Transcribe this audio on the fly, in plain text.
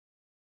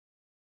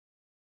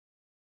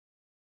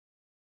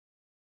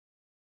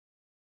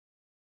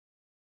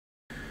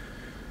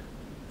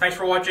Thanks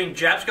for watching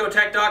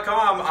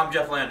JabscoTech.com. I'm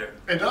Jeff Lander.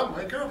 And I'm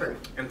Mike Irving.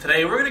 And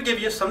today we're going to give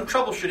you some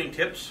troubleshooting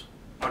tips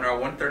on our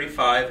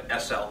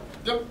 135SL.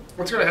 Yep.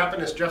 What's going to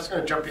happen is Jeff's going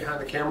to jump behind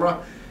the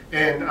camera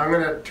and I'm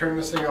going to turn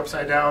this thing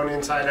upside down,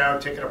 inside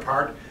out, take it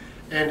apart.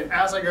 And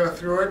as I go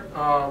through it,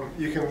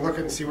 you can look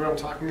and see what I'm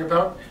talking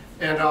about.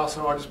 And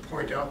also I'll just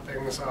point out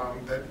things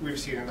that we've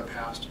seen in the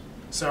past.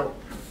 So,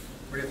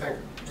 what do you think?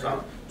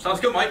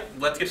 Sounds good, Mike.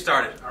 Let's get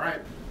started. All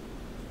right.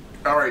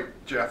 All right,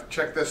 Jeff,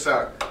 check this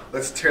out.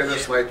 Let's tear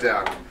this light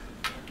down.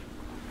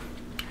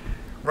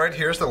 Right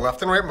here's the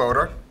left and right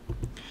motor,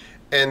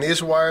 and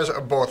these wires are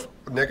both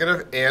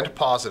negative and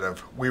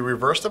positive. We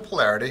reverse the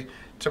polarity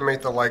to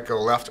make the light go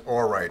left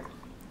or right.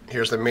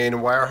 Here's the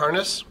main wire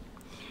harness.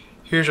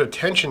 Here's your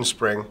tension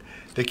spring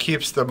that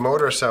keeps the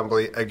motor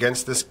assembly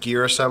against this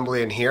gear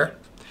assembly in here.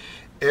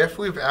 If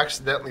we've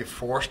accidentally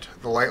forced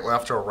the light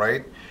left or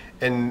right,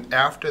 and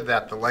after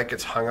that the light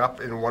gets hung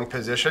up in one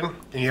position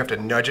and you have to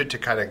nudge it to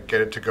kind of get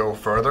it to go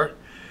further,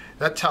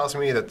 that tells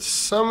me that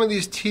some of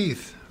these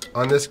teeth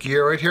on this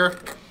gear right here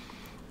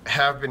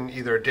have been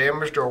either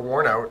damaged or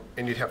worn out,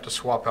 and you'd have to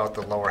swap out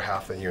the lower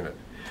half of the unit.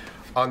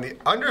 On the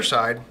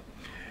underside,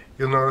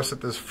 you'll notice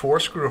that there's 4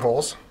 screw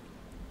holes.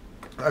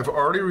 I've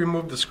already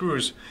removed the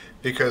screws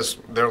because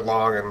they're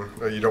long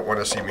and you don't want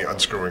to see me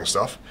unscrewing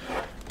stuff.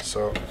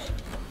 So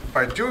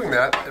by doing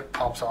that, it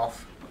pops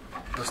off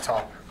this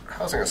top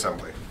housing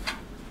assembly.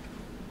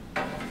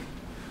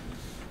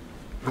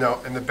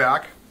 Now in the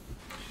back,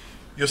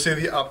 you'll see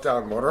the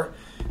up-down motor.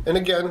 And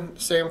again,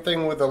 same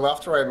thing with the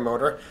left-right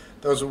motor.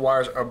 Those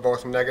wires are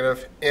both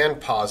negative and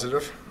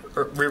positive,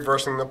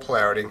 reversing the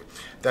polarity.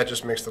 That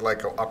just makes the light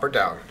go up or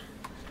down.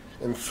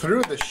 And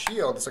through the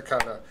shield,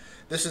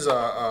 this is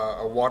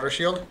a water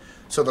shield,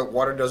 so that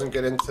water doesn't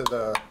get into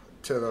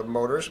the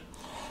motors.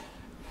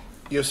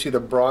 You'll see the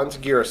bronze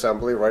gear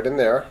assembly right in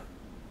there.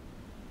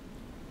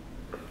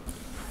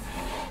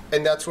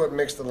 And that's what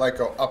makes the light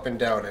go up and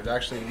down. It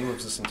actually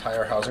moves this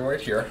entire housing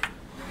right here.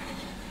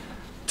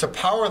 To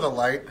power the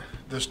light,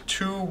 there's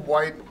 2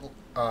 white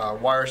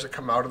wires that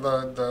come out of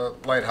the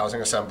light housing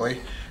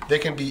assembly. They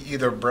can be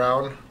either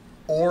brown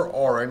or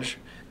orange.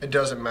 It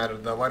doesn't matter.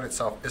 The light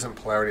itself isn't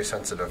polarity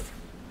sensitive.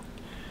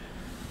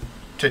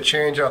 To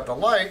change out the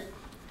light,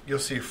 you'll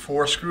see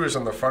 4 screws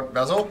on the front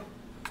bezel.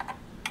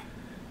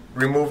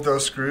 Remove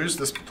those screws,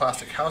 this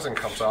plastic housing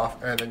comes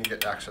off, and then you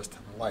get access to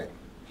the light.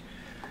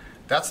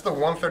 That's the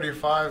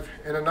 135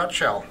 in a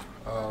nutshell.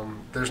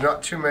 There's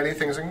not too many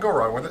things that can go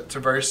wrong with it. It's a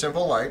very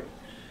simple light.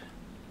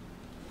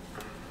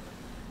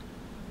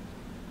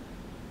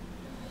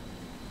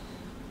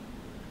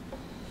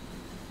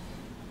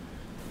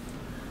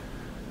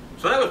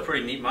 So that was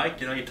pretty neat, Mike.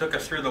 You know, you took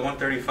us through the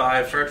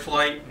 135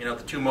 Searchlight, you know,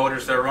 the 2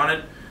 motors that run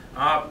it.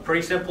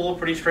 Pretty simple,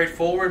 pretty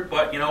straightforward,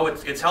 but you know,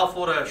 it's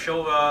helpful to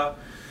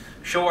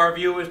show our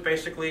viewers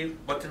basically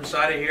what's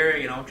inside of here,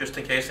 you know, just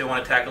in case they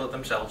want to tackle it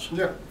themselves.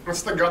 Yeah,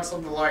 it's the guts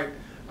of the light.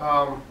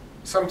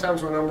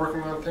 Sometimes when I'm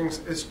working on things,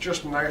 it's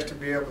just nice to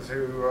be able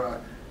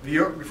to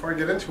view it before I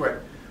get into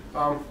it.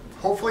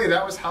 Hopefully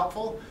that was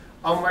helpful.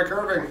 I'm Mike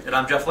Irving. And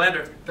I'm Jeff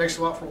Lander. Thanks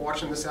a lot for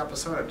watching this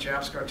episode of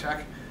Jabsco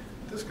Tech.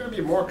 There's going to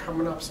be more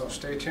coming up, so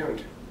stay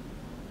tuned.